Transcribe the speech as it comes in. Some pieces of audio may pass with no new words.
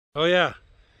Oh yeah,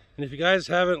 and if you guys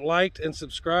haven't liked and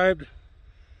subscribed,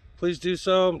 please do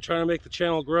so. I'm trying to make the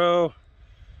channel grow,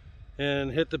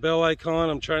 and hit the bell icon.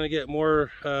 I'm trying to get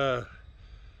more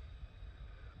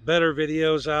better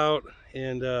videos out,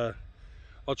 and I'm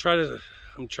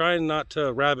trying not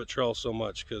to rabbit trail so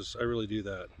much, because I really do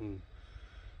that, and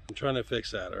I'm trying to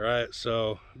fix that. All right,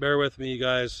 so bear with me, you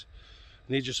guys.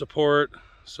 I need your support,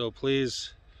 so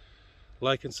please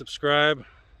like and subscribe.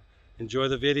 Enjoy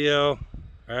the video.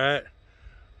 All right,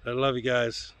 I love you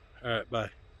guys. All right, bye.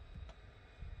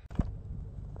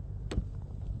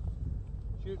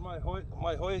 Shooting my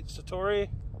Hoyt Satori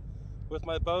with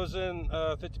my Bosun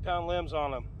 50-pound limbs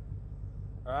on them.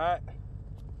 All right,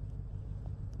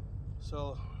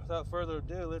 so without further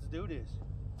ado, let's do this.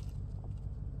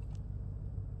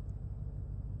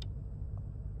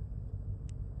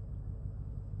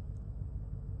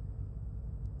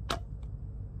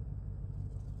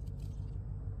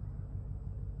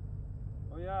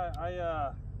 Oh yeah,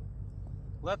 I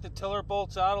let the tiller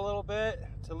bolts out a little bit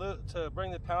to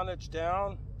bring the poundage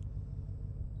down,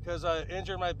 because I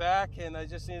injured my back and I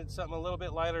just needed something a little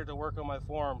bit lighter to work on my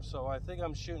form. So I think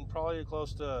I'm shooting probably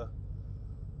close to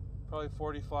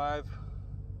 45,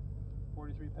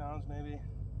 43 pounds maybe.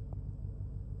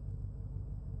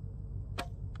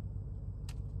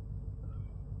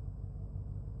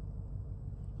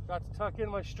 Got to tuck in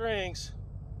my strings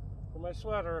for my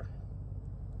sweater.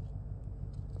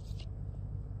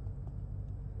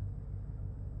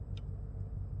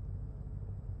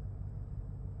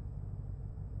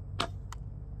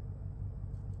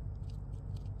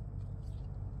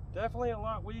 Definitely a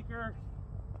lot weaker.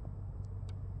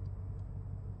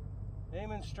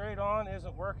 Aiming straight on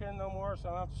isn't working no more, so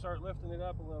I'll have to start lifting it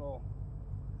up a little.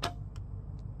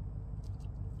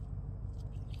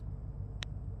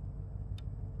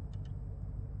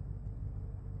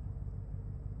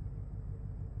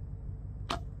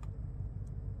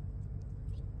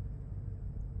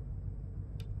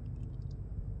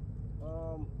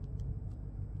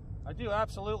 I do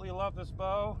absolutely love this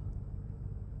bow.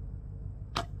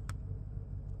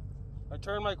 I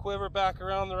turned my quiver back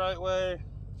around the right way.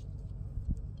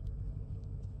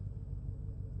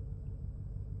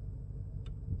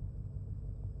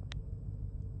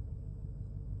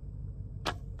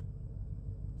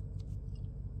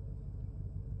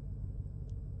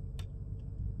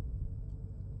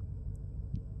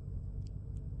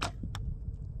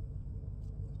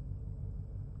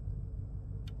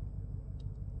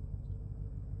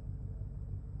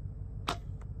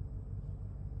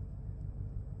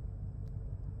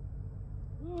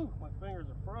 Ooh, my fingers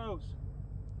are froze.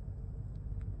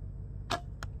 All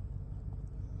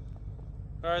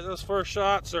right, those first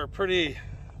shots are pretty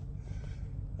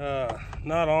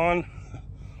not on.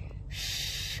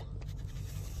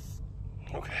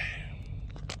 Okay.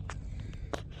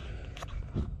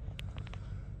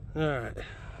 All right.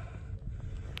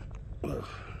 Ugh.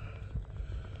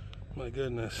 My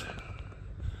goodness.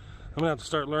 I'm gonna have to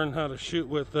start learning how to shoot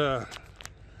with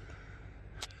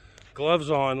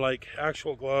gloves on, like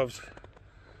actual gloves,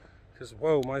 because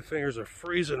whoa, my fingers are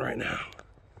freezing right now.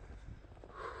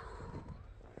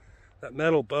 That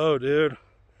metal bow, dude.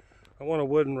 I want a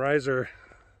wooden riser.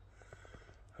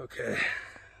 Okay,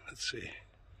 let's see.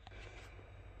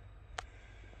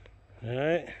 All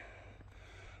right,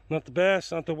 not the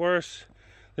best, not the worst.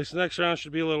 This next round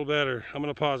should be a little better. I'm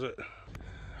gonna pause it.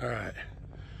 All right,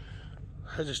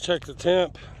 I just checked the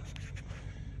temp,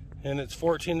 and it's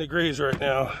 14 degrees right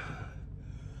now.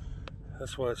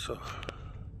 That's why it's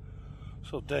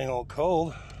so dang old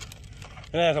cold.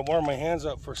 And I had to warm my hands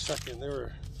up for a second. They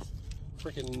were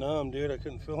freaking numb, dude. I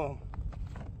couldn't feel them.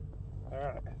 All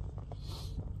right.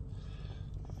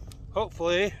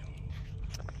 Hopefully,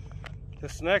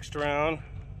 this next round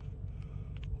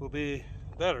will be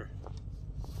better.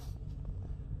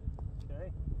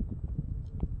 Okay.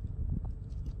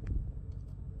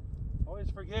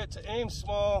 Always forget to aim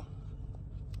small.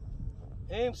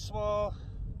 Aim small.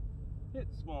 Hit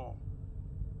small.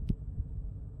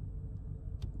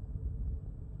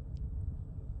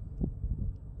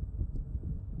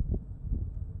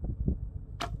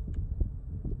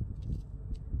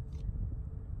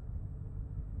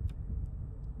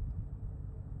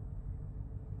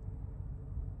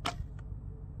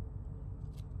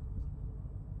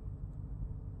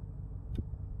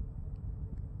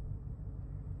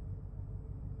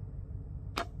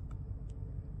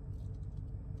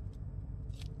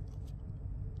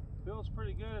 Feels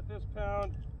pretty good at this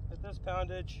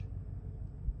poundage.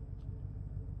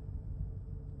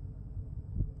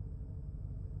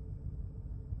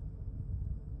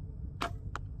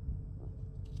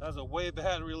 That was a way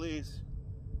bad release.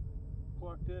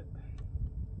 plucked it.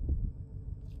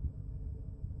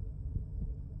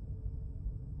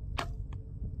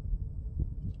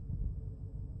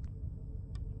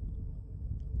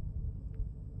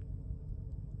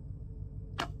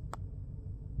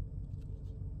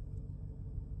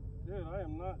 Dude, I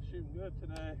am not shooting good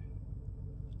today.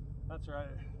 That's right.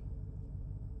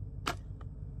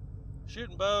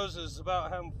 Shooting bows is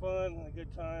about having fun and a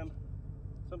good time.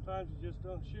 Sometimes you just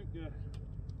don't shoot good.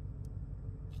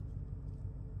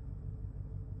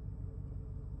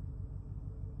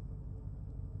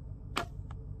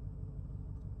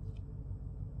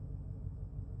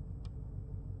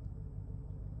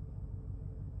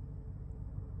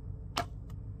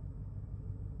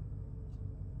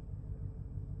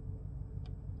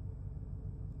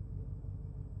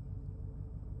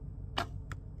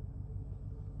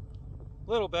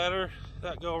 A little better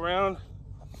that go around.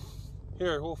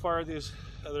 Here, we'll fire these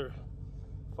other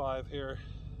 5 here.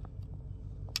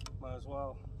 Might as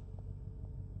well.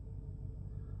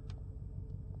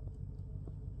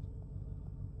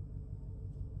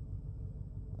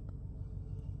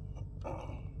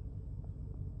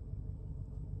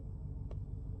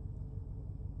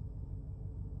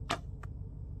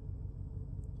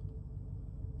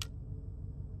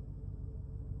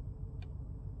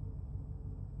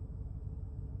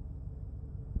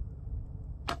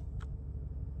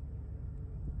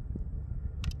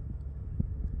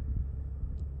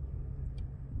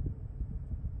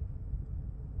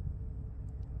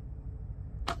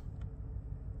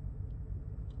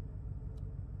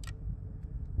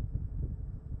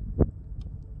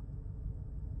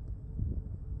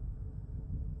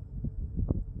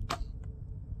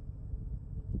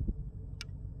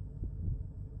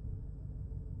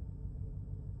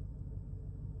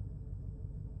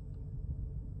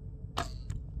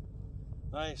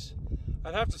 Nice.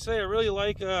 I'd have to say I really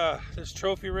like this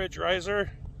Trophy Ridge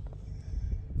riser.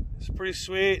 It's pretty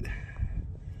sweet.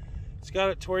 It's got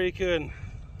it to where you can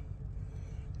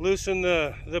loosen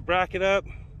the bracket up.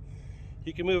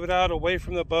 You can move it out away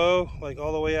from the bow, like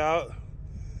all the way out.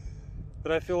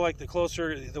 But I feel like the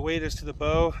closer the weight is to the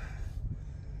bow,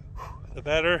 the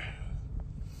better.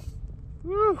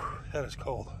 Woo, that is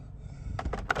cold.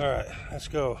 All right, let's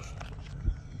go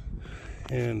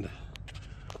and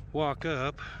walk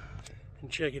up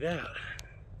and check it out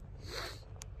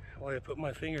while I put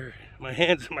my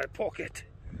hands in my pocket.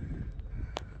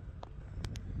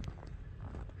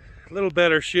 A little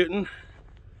better shooting.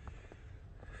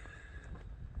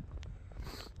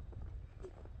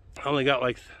 I only got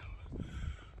like,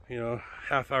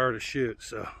 half hour to shoot,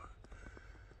 so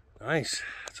nice.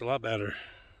 It's a lot better.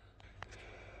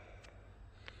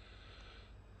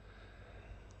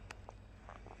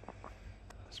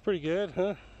 It's pretty good,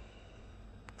 huh?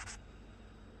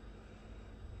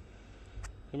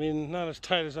 I mean, not as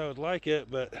tight as I would like it,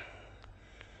 but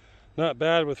not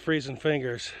bad with freezing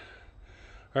fingers.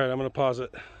 All right, I'm gonna pause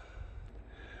it.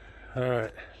 All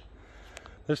right,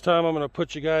 this time I'm gonna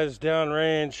put you guys down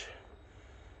range,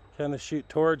 kind of shoot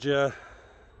towards you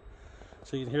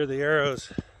so you can hear the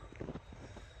arrows.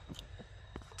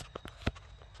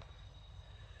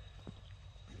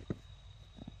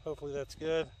 Hopefully that's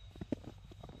good.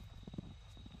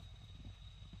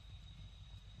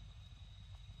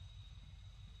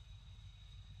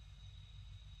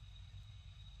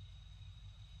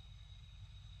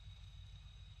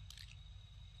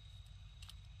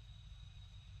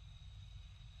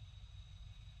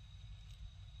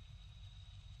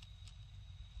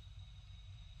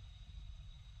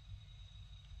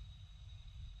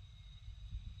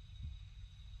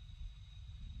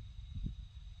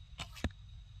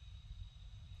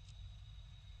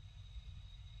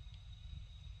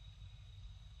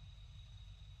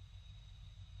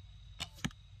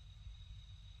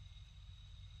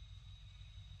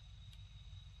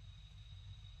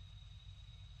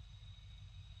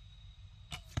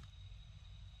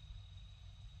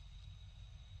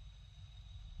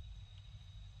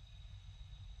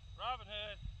 Robin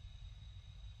Hood.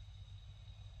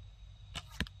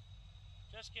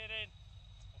 Just kidding.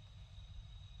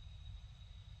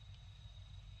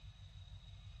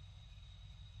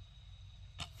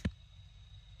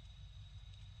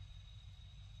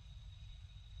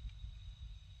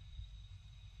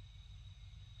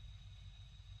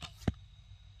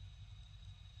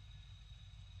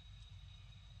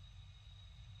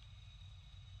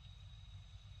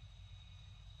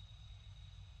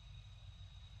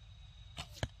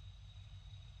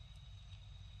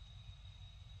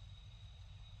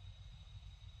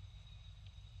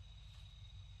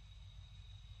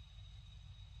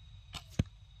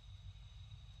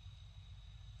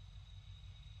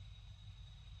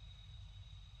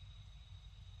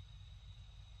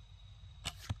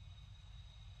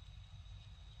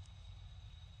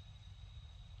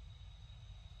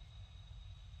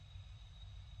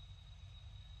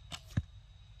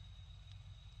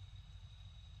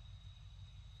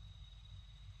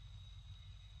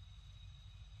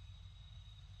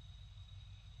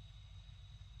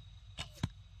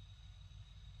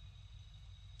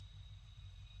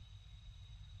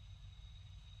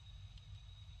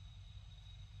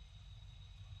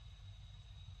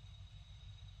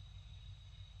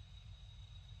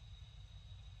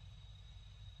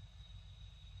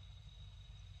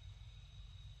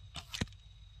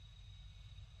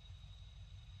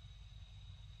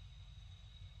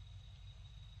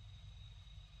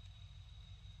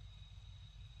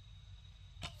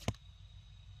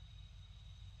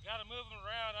 move them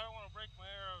around. I don't want to break my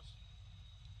arrows.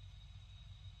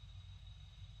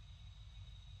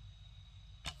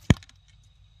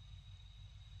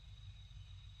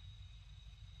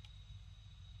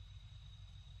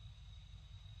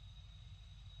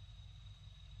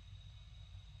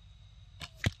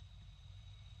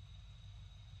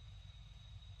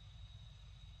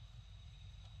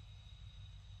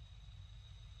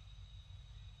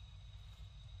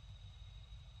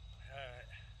 Alright.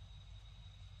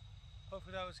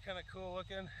 Hopefully that was kind of cool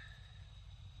looking.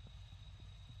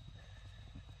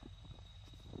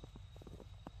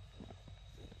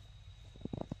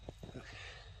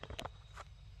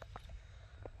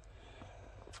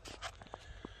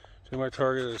 See, my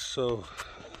target is so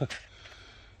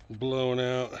blown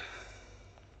out.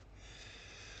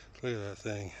 Look at that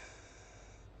thing.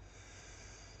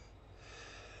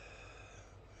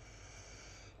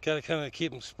 Gotta kind of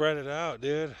keep them spread it out,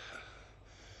 dude.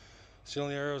 It's the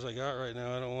only arrows I got right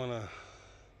now. I don't want to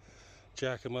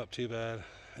jack them up too bad.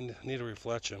 I need to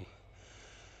refletch them.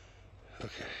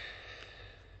 Okay.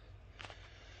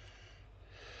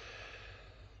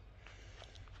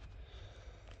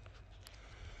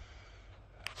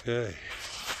 Okay.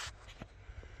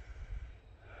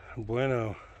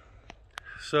 Bueno.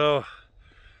 So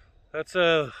that's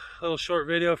a little short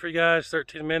video for you guys,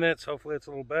 13 minutes. Hopefully it's a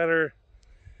little better.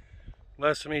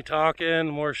 Less of me talking,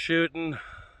 more shooting.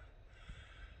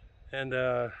 And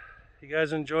you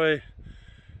guys enjoy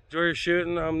your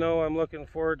shooting. I know I'm looking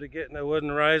forward to getting a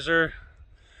wooden riser,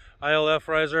 ILF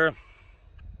riser.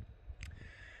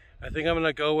 I think I'm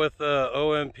gonna go with the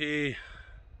OMP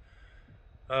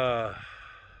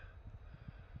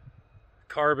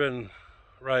carbon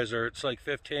riser. It's like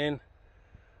 15,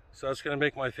 so that's gonna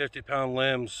make my 50-pound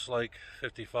limbs like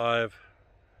 55,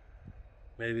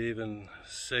 maybe even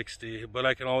 60, but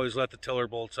I can always let the tiller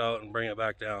bolts out and bring it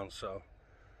back down. So,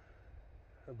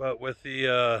 but with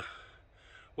the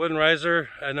wooden riser,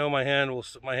 I know my hand will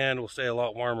stay a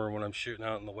lot warmer when I'm shooting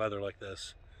out in the weather like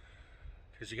this,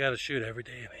 because you got to shoot every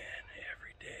day, man,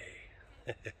 every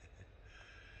day.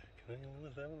 Can I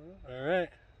lift that one up? All right.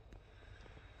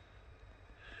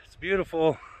 It's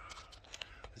beautiful.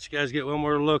 Let you guys get one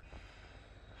more look.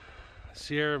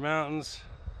 Sierra Mountains.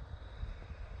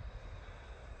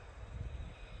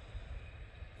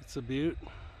 It's a beaut.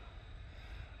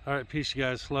 All right, peace, you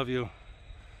guys. Love you.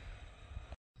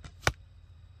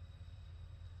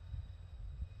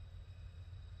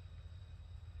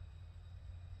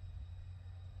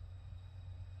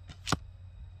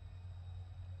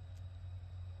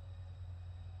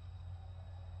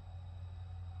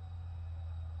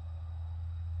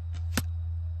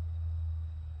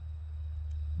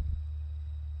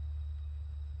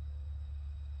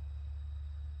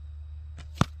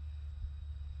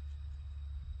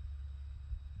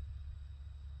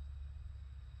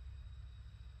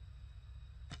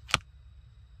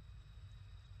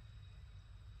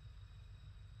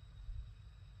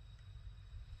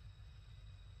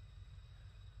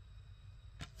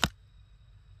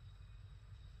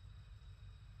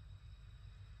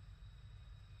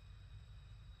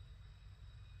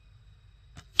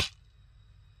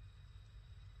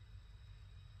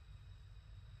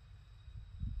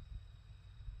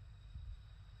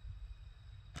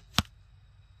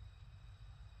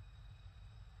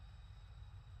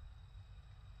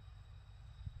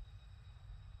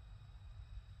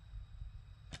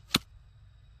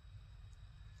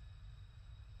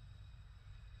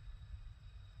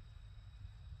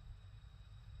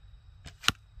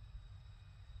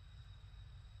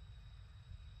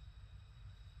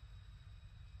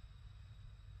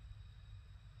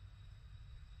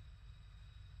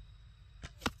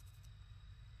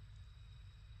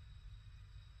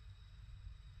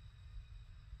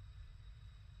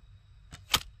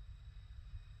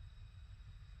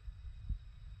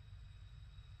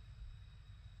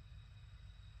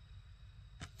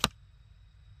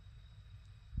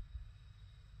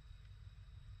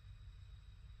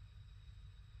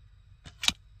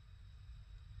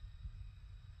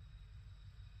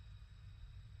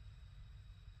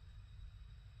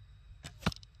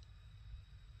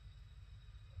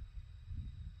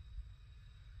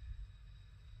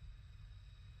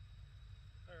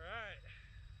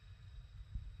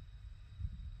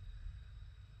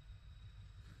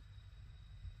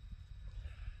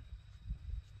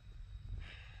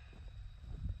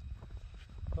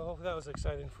 Well, hopefully that was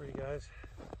exciting for you guys.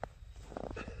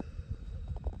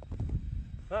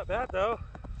 Not bad though.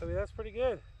 I mean, that's pretty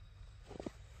good.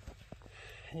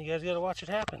 And you guys gotta watch it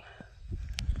happen.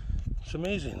 It's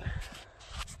amazing.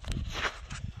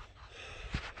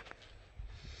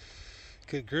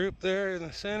 Good group there in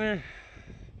the center.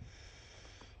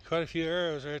 Quite a few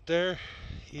arrows right there.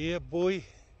 Yeah, boy.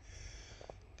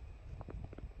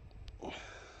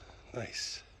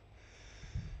 Nice.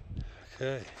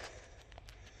 Okay.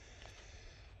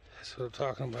 That's what I'm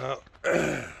talking about.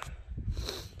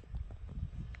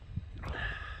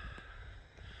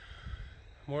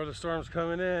 More of the storm's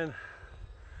coming in.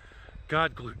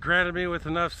 God granted me with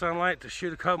enough sunlight to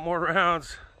shoot a couple more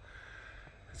rounds.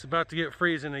 It's about to get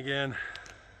freezing again.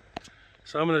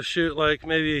 So I'm gonna shoot like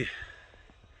maybe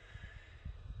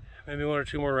 1 or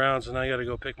 2 more rounds, and I gotta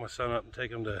go pick my son up and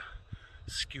take him to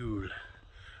school.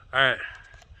 All right,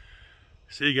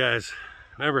 see you guys.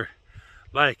 Remember,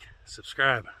 like,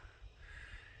 subscribe,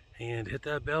 and hit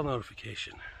that bell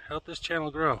notification. Help this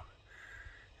channel grow,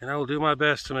 and I will do my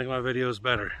best to make my videos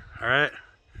better. All right.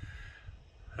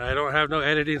 I don't have no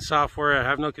editing software. I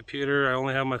have no computer. I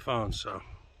only have my phone, so.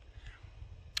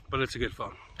 But it's a good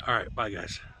phone. All right, bye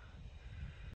guys.